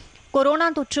உயிரிழந்துள்ளனர். கொரோனா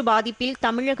தொற்று பாதிப்பில்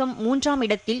தமிழகம் 3ஆம்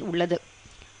இடத்தில் உள்ளது.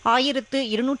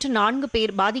 1,204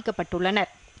 பேர்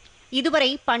பாதிக்கப்பட்டுள்ளனர். இதுவரை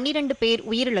 12 பேர்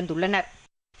உயிரிழந்துள்ளனர்.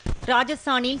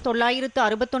 ராஜஸ்தானில்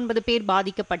 969 பேர்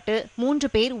பாதிக்கப்பட்டு 3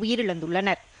 பேர்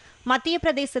உயிரிழந்துள்ளனர். மத்திய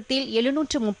பிரதேசத்தில்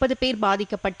 730 பேர்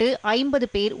பாதிக்கப்பட்டு 50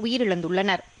 பேர்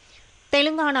உயிரிழந்துள்ளனர்.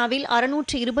 தெலுங்கானாவில்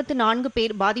 624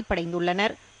 பேர்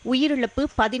பாதிப்படைந்துள்ளனர். உயிரிழப்பு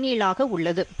 17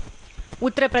 உள்ளது.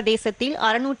 உத்தரப்பிரதேசத்தில்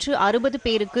 660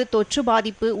 பேருக்கு தொற்று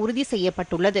பாதிப்பு உறுதி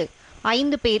செய்யப்பட்டுள்ளது.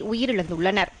 5 பேர்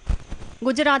உயிரிழந்துள்ளனர்.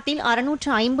 குஜராத்தில்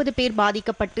 650 பேர்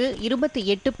பாதிக்கப்பட்டு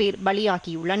 28 பேர்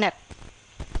பலியாகியுள்ளனர்.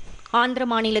 ஆந்திர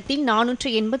மாநிலத்தில்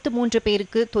 483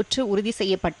 பேருக்கு தொற்று உறுதி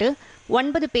செய்யப்பட்டு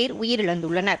 9 பேர்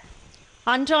உயிரிழந்துள்ளனர்.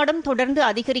 அன்றாடம் தொடர்ந்து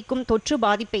அதிகரிக்கும் தொற்று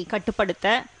பாதிப்பை கட்டுப்படுத்த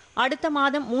அடுத்த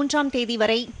மாதம் 3ஆம் தேதி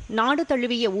வரை நாடு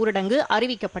தழுவிய ஊரடங்கு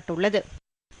அறிவிக்கப்பட்டுள்ளது.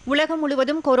 உலகம்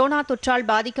முழுவதும் கொரோனா தொற்றால்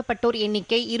பாதிக்கப்பட்டோர்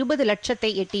எண்ணிக்கை 20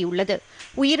 லட்சத்தை எட்டியுள்ளது.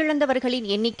 உயிரிழந்தவர்களின்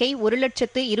எண்ணிக்கை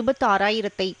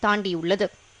 1,26,000 தாண்டியுள்ளது.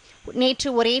 நேற்று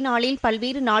ஒரே நாளில்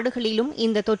பல்வேறு நாடுகளிலும்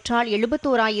இந்த தொற்றால்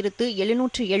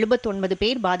 71,779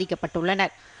 பேர்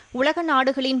பாதிக்கப்பட்டுள்ளனர். உலக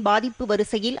நாடுகளின் பாதிப்பு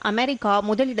வரிசையில் அமெரிக்கா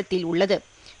முதலிடத்தில் உள்ளது.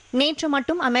 நேற்று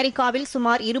மட்டும் அமெரிக்காவில்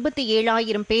சுமார்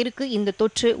 27,000 பேருக்கு இந்த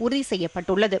தொற்று உறுதி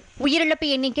செய்யப்பட்டுள்ளது. உயிரிழப்பு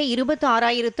எண்ணிக்கை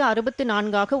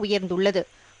 26,064 உயர்ந்துள்ளது.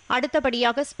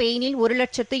 அடுத்தபடியாக ஸ்பெயினில்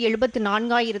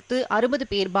 1,74,060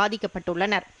 பேர்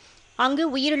பாதிக்கப்பட்டுள்ளனர். அங்கு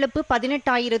உயிரிழப்பு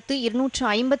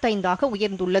 18,255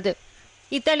 உயர்ந்துள்ளது.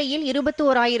 இத்தாலியில்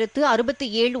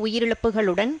 21,067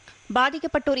 உயிரிழப்புகளுடன்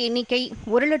பாதிக்கப்பட்டோர் எண்ணிக்கை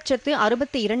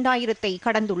 1,62,000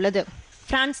 கடந்துள்ளது.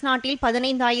 பிரான்ஸ் நாட்டில்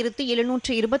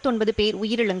 15,729 பேர்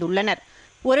உயிரிழந்துள்ளனர்.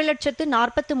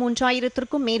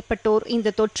 1,43,000 மேற்பட்டோர்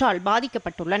இந்த தொற்றால்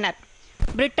பாதிக்கப்பட்டுள்ளனர்.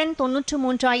 பிரிட்டன்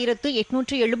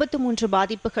 93,873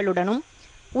 பாதிப்புகளுடனும்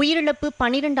உயிரிழப்பு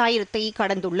 12,000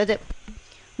 கடந்துள்ளது.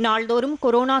 நாள்தோறும்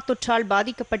கொரோனா தொற்றால்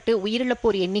பாதிக்கப்பட்டு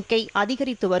உயிரிழப்போர் எண்ணிக்கை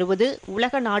அதிகரித்து வருவது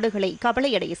உலக நாடுகளை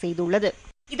கவலையடைய செய்துள்ளது.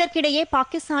 இதற்கிடையே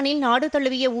பாகிஸ்தானில் நாடு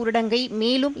தழுவிய ஊரடங்கை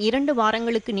மேலும் 2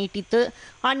 வாரங்களுக்கு நீட்டித்து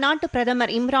அந்நாட்டு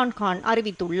பிரதமர் இம்ரான்கான்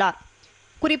அறிவித்துள்ளார்.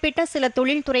 குறிப்பிட்ட சில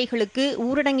தொழில்துறைகளுக்கு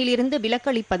ஊரடங்கிலிருந்து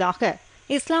விலக்களிப்பதாக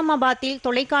இஸ்லாமாபாத்தில்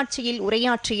தொலைக்காட்சியில்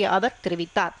உரையாற்றிய அவர்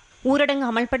தெரிவித்தார். ஊரடங்கு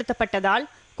அமல்படுத்தப்பட்டதால்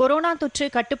கொரோனா தொற்று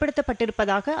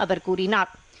கட்டுப்படுத்தப்பட்டிருப்பதாக அவர்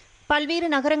கூறினார். பல்வேறு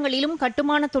நகரங்களிலும்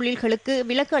கட்டுமான தொழில்களுக்கு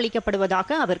விலக்கு அளிக்கப்படுவதாக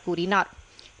அவர் கூறினார்.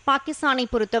 பாகிஸ்தானை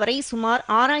பொறுத்தவரை சுமார்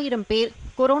 6,000 பேர்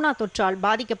கொரோனா தொற்றால்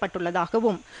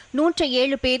பாதிக்கப்பட்டுள்ளதாகவும்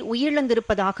 107 பேர்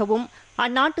உயிரிழந்திருப்பதாகவும்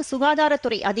அந்நாட்டு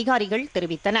சுகாதாரத்துறை அதிகாரிகள்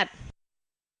தெரிவித்தனர்.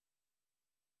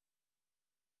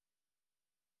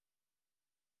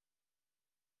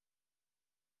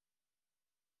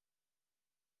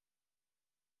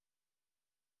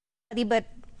 அதிபர்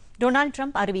டொனால்ட்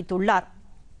ட்ரம்ப் அறிவித்துள்ளார்.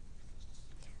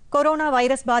 கொரோனா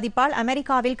வைரஸ் பாதிப்பால்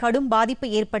அமெரிக்காவில் கடும் பாதிப்பு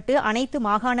ஏற்பட்டு அனைத்து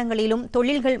மாகாணங்களிலும்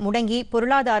தொழில்கள் முடங்கி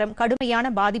பொருளாதாரம்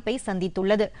கடுமையான பாதிப்பை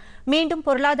சந்தித்துள்ளது. மீண்டும்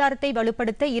பொருளாதாரத்தை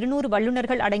வலுப்படுத்த 200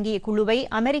 வல்லுநர்கள் அடங்கிய குழுவை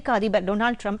அமெரிக்க அதிபர்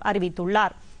டொனால்ட் ட்ரம்ப்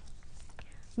அறிவித்துள்ளார்.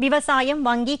 விவசாயம்,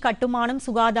 வங்கி, கட்டுமானம்,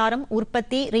 சுகாதாரம்,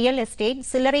 உற்பத்தி, ரியல் எஸ்டேட்,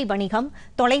 சில்லறை வணிகம்,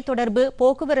 தொலைத்தொடர்பு,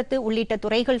 போக்குவரத்து உள்ளிட்ட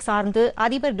துறைகள் சார்ந்து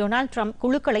அதிபர் டொனால்ட் ட்ரம்ப்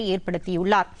குழுக்களை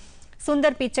ஏற்படுத்தியுள்ளார்.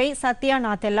 சுந்தர் பிச்சை, சத்யா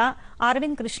நாதெல்லா,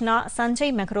 அரவிந்த் கிருஷ்ணா,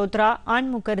 சஞ்சய் மெஹ்ரோத்ரா, ஆன்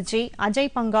முகர்ஜி,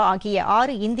 அஜய் பங்கா ஆகிய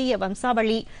 6 இந்திய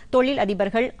வம்சாவளி தொழில்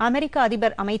அதிபர்கள் அமெரிக்க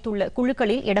அதிபர் அமைத்துள்ள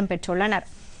குழுக்களில் இடம்பெற்றுள்ளனர்.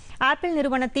 ஆப்பிள்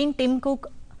நிறுவனத்தின் டிம் குக்,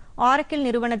 ஆரக்கிள்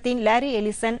நிறுவனத்தின் லாரி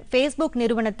எலிசன், ஃபேஸ்புக்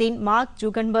நிறுவனத்தின் மார்க்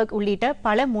ஜுகன்பர்க் உள்ளிட்ட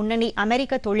பல முன்னணி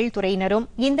அமெரிக்க தொழில்துறையினரும்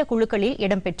இந்த குழுக்களில்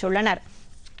இடம்பெற்றுள்ளனர்.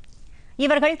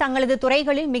 இவர்கள் தங்களது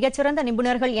துறைகளில் மிகச்சிறந்த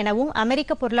நிபுணர்கள் எனவும்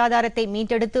அமெரிக்க பொருளாதாரத்தை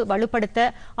மீட்டெடுத்து வலுப்படுத்த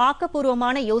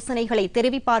ஆக்கப்பூர்வமான யோசனைகளை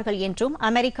தெரிவிப்பார்கள் என்றும்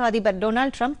அமெரிக்க அதிபர்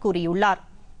டொனால்ட் ட்ரம்ப் கூறியுள்ளார்.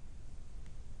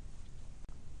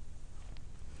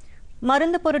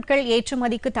 மருந்து பொருட்கள்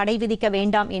ஏற்றுமதிக்கு தடை விதிக்க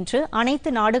வேண்டாம் என்று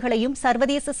அனைத்து நாடுகளையும்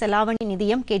சர்வதேச செலாவணி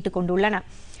நிதியம் கேட்டுக் கொண்டுள்ளன.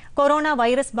 கொரோனா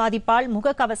வைரஸ் பாதிப்பால்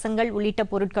முகக்கவசங்கள் உள்ளிட்ட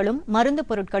பொருட்களும், மருந்து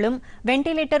பொருட்களும்,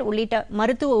 வெண்டிலேட்டர் உள்ளிட்ட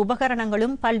மருத்துவ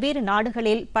உபகரணங்களும் பல்வேறு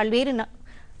நாடுகளில்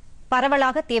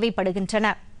பரவலாக தேவைப்படுகின்றன.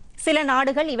 சில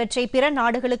நாடுகள் இவற்றை பிற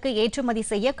நாடுகளுக்கு ஏற்றுமதி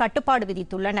செய்ய கட்டுப்பாடு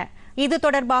விதித்துள்ளன. இது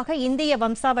தொடர்பாக இந்திய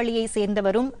வம்சாவளியை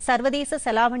சேர்ந்தவரும் சர்வதேச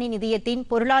செலாவணி நிதியத்தின்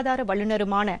பொருளாதார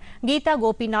வல்லுநருமான கீதா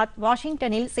கோபிநாத்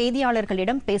வாஷிங்டனில்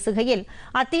செய்தியாளர்களிடம் பேசுகையில்,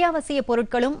 அத்தியாவசிய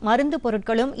பொருட்களும் மருந்து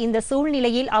பொருட்களும் இந்த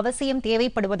சூழ்நிலையில் அவசியம்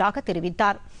தேவைப்படுவதாக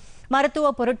தெரிவித்தார். மருத்துவ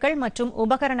பொருட்கள் மற்றும்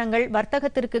உபகரணங்கள்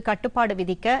வர்த்தகத்திற்கு கட்டுப்பாடு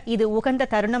விதிக்க இது உகந்த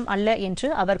தருணம் அல்ல என்று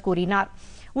அவர் கூறினார்.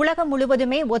 உலகம்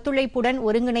முழுவதுமே ஒத்துழைப்புடன்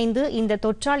ஒருங்கிணைந்து இந்த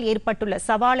தொற்றால் ஏற்பட்டுள்ள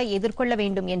சவாலை எதிர்கொள்ள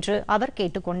வேண்டும் என்று அவர்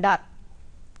கேட்டுக் கொண்டார்.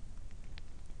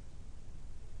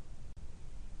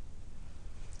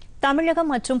 தமிழகம்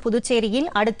மற்றும்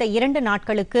புதுச்சேரியில் அடுத்த 2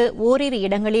 நாட்களுக்கு ஓரிரு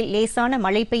இடங்களில் லேசான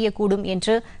மழை பெய்யக்கூடும்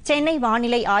என்று சென்னை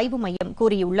வானிலை ஆய்வு மையம்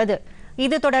கூறியுள்ளது.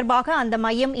 இது தொடர்பாக அந்த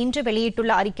மையம் இன்று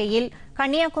வெளியிட்டுள்ள அறிக்கையில்,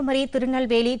 கன்னியாகுமரி,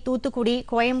 திருநெல்வேலி, தூத்துக்குடி,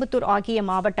 கோயம்புத்தூர் ஆகிய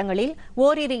மாவட்டங்களில்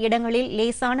ஓரிரு இடங்களில்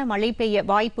லேசான மழை பெய்ய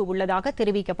வாய்ப்பு உள்ளதாக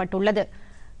தெரிவிக்கப்பட்டுள்ளது.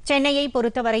 சென்னையை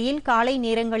பொறுத்தவரையில் காலை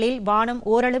நேரங்களில் வானம்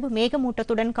ஓரளவு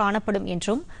மேகமூட்டத்துடன் காணப்படும்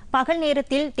என்றும் பகல்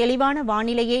நேரத்தில் தெளிவான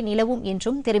வானிலையே நிலவும்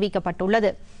என்றும்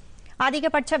தெரிவிக்கப்பட்டுள்ளது.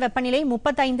 அதிகபட்ச வெப்பநிலை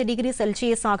 35 டிகிரி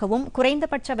செல்சியஸாகவும்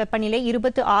குறைந்தபட்ச வெப்பநிலை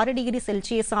 26 டிகிரி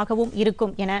செல்சியஸாகவும்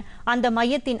இருக்கும் என அந்த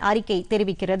மையத்தின் அறிக்கை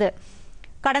தெரிவிக்கிறது.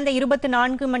 கடந்த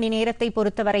 24 மணி நேரத்தை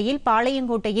பொறுத்தவரையில்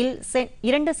பாளையங்கோட்டையில்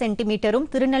 2 சென்டிமீட்டரும்,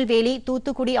 திருநெல்வேலி,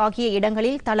 தூத்துக்குடி ஆகிய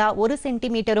இடங்களில் தலா 1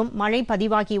 சென்டிமீட்டரும் மழை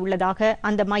பதிவாகியுள்ளதாக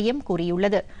அந்த மையம்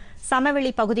கூறியுள்ளது.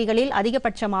 சமவெளி பகுதிகளில்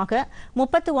அதிகபட்சமாக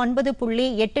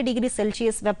 39.8 டிகிரி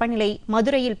செல்சியஸ் வெப்பநிலை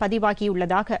மதுரையில்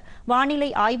பதிவாகியுள்ளதாக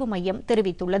வானிலை ஆய்வு மையம்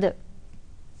தெரிவித்துள்ளது.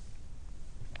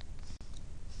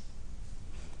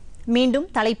 மீண்டும்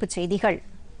தலைப்புச் செய்திகள்.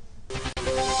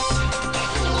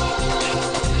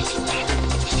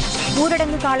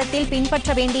 ஊரடங்கு காலத்தில்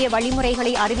பின்பற்ற வேண்டிய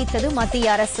வழிமுறைகளை அறிவித்தது மத்திய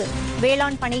அரசு.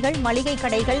 வேளாண் பணிகள், மளிகை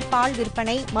கடைகள், பால்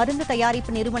விற்பனை, மருந்து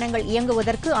தயாரிப்பு நிறுவனங்கள்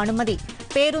இயங்குவதற்கு அனுமதி.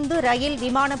 பேருந்து, ரயில்,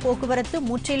 விமான போக்குவரத்து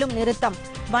முற்றிலும் நிறுத்தம்.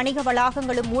 வணிக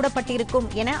வளாகங்களும் மூடப்பட்டிருக்கும்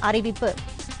என அறிவிப்பு.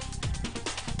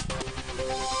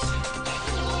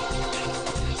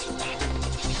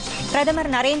 பிரதமர்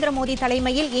நரேந்திர மோடி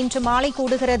தலைமையில் இன்று மாலை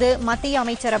கூடுகிறது மத்திய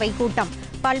அமைச்சரவை கூட்டம்.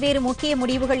 பல்வேறு முக்கிய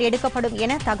முடிவுகள் எடுக்கப்படும்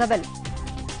என தகவல்.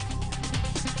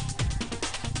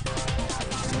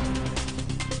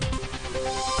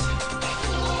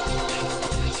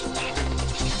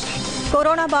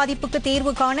 கொரோனா பாதிப்புக்கு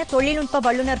தீர்வு காண தொழில்நுட்ப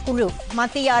வல்லுநர் குழு,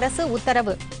 மத்திய அரசு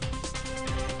உத்தரவு.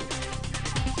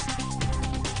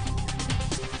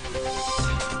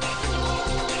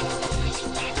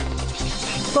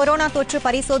 கொரோனா தொற்று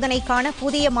பரிசோதனைக்கான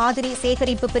புதிய மாதிரி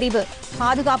சேகரிப்பு பிரிவு,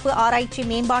 பாதுகாப்பு ஆராய்ச்சி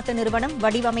மேம்பாட்டு நிறுவனம்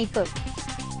வடிவமைப்பு.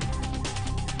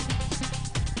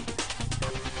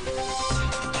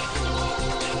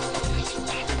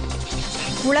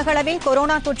 உலகளவில்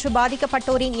கொரோனா தொற்று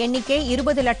பாதிக்கப்பட்டோரின் எண்ணிக்கை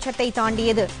 20 லட்சத்தை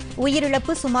தாண்டியது.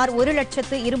 உயிரிழப்பு சுமார்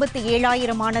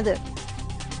 1,27,000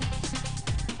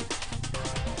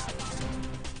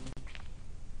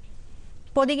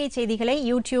 பொதிகை செய்திகளை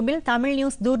யூடியூபில் தமிழ்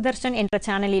நியூஸ் தூர்தர்ஷன் என்ற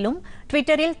சேனலிலும்,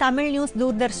 ட்விட்டரில் Tamil news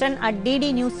Doordarshan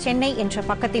 @DD news Chennai என்ற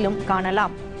பக்கத்திலும்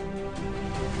காணலாம்.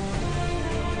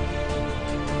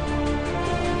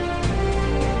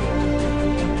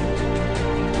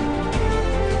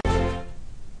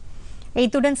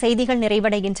 இத்துடன் செய்திகள்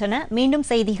நிறைவடைகின்றன. மீண்டும்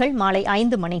செய்திகள் மாலை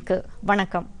 5 மணிக்கு.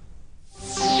 வணக்கம்.